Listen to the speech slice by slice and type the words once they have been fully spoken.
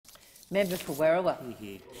Member for Werriwa.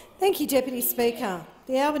 Thank you, Deputy Speaker.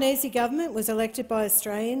 The Albanese Government was elected by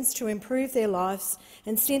Australians to improve their lives,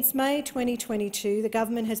 and since May 2022 the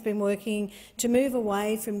government has been working to move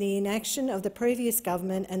away from the inaction of the previous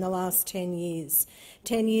government and the last 10 years.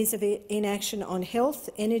 10 years of inaction on health,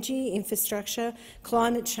 energy, infrastructure,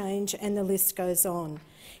 climate change, and the list goes on.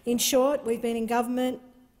 In short, we've been in government.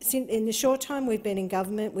 In the short time we've been in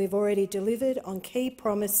government, we've already delivered on key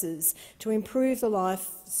promises to improve the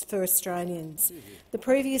lives for Australians. The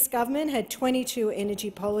previous government had 22 energy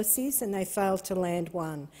policies and they failed to land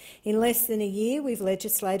one. In less than a year, we've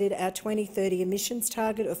legislated our 2030 emissions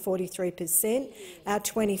target of 43%, our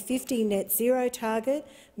 2050 net zero target,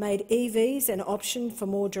 made EVs an option for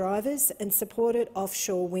more drivers and supported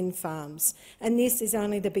offshore wind farms. And this is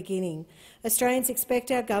only the beginning. Australians expect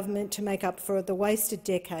our government to make up for the wasted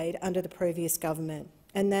decade under the previous government,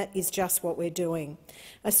 and that is just what we're doing.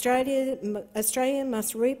 Australia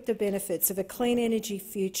must reap the benefits of a clean energy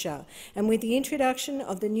future, and with the introduction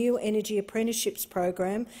of the new Energy Apprenticeships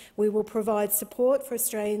program, we will provide support for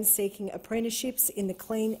Australians seeking apprenticeships in the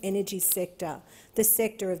clean energy sector, the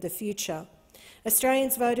sector of the future.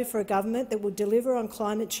 Australians voted for a government that will deliver on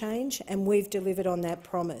climate change, and we've delivered on that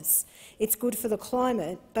promise. It's good for the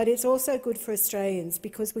climate, but it's also good for Australians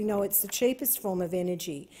because we know it's the cheapest form of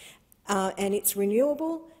energy, and it's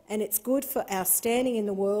renewable, and it's good for our standing in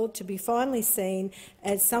the world to be finally seen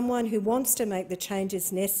as someone who wants to make the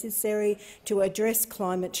changes necessary to address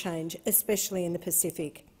climate change, especially in the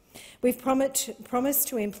Pacific. We've promised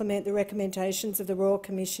to implement the recommendations of the Royal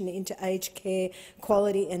Commission into aged care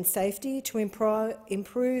quality and safety to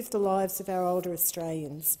improve the lives of our older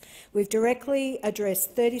Australians. We've directly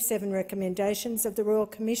addressed 37 recommendations of the Royal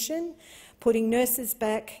Commission, putting nurses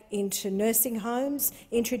back into nursing homes,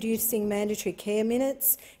 introducing mandatory care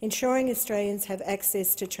minutes, ensuring Australians have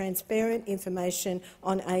access to transparent information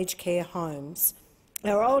on aged care homes.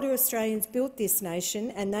 Our older Australians built this nation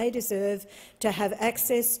and they deserve to have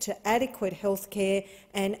access to adequate health care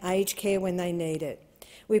and aged care when they need it.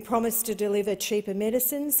 We promised to deliver cheaper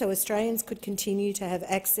medicines so Australians could continue to have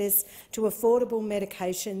access to affordable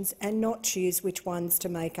medications and not choose which ones to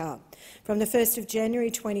make up. From the 1st of January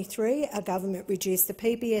 2023, our government reduced the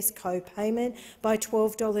PBS co-payment by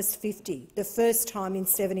 $12.50, the first time in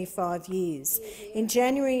 75 years. In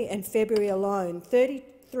January and February alone,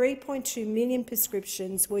 3.2 million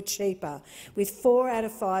prescriptions were cheaper, with 4 out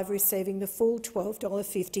of 5 receiving the full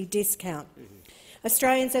 $12.50 discount.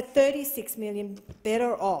 Australians are 36 million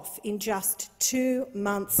better off in just 2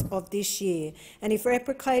 months of this year, and if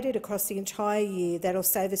replicated across the entire year, that will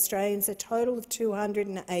save Australians a total of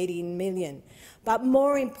 $280 million. But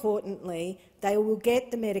more importantly, they will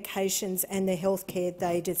get the medications and the health care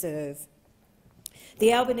they deserve.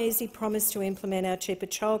 The Albanese promised to implement our cheaper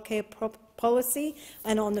childcare policy,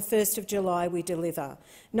 and on the 1st of July we deliver.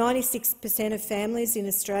 96% of families in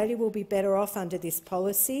Australia will be better off under this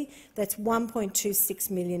policy. That's 1.26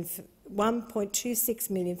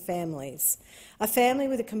 million families. A family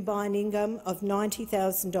with a combined income of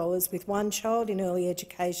 $90,000 with one child in early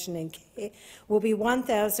education and care will be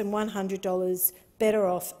 $1,100 better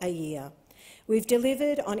off a year. We've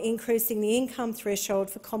delivered on increasing the income threshold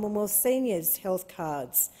for Commonwealth seniors' health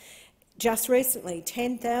cards. Just recently,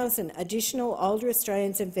 10,000 additional older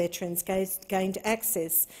Australians and veterans gained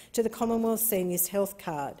access to the Commonwealth Seniors Health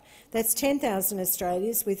Card. That's 10,000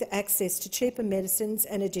 Australians with access to cheaper medicines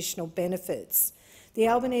and additional benefits. The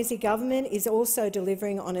Albanese Government is also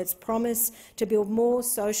delivering on its promise to build more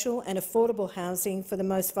social and affordable housing for the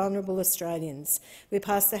most vulnerable Australians. We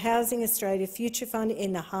passed the Housing Australia Future Fund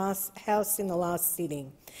in the House in the last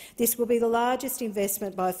sitting. This will be the largest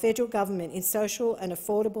investment by a federal government in social and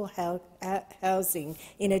affordable housing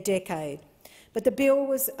in a decade. But the bill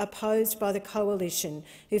was opposed by the Coalition,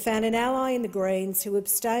 who found an ally in the Greens who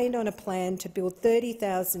abstained on a plan to build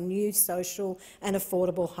 30,000 new social and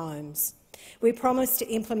affordable homes. We promised to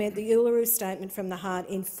implement the Uluru Statement from the Heart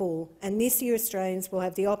in full, and this year Australians will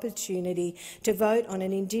have the opportunity to vote on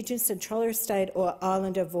an Indigenous and Torres Strait or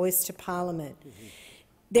Islander voice to Parliament.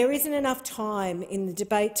 There isn't enough time in the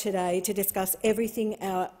debate today to discuss everything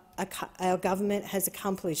our government has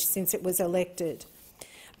accomplished since it was elected.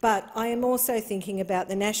 But I am also thinking about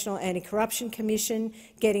the National Anti-Corruption Commission,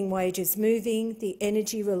 getting wages moving, the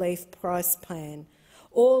Energy Relief Price Plan.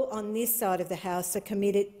 All on this side of the House are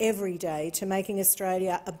committed every day to making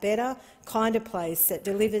Australia a better, kinder place that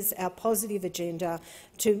delivers our positive agenda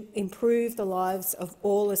to improve the lives of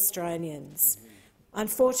all Australians.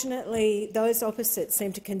 Unfortunately, those opposite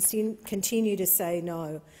seem to continue to say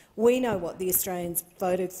no. We know what the Australians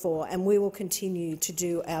voted for, and we will continue to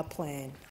do our plan.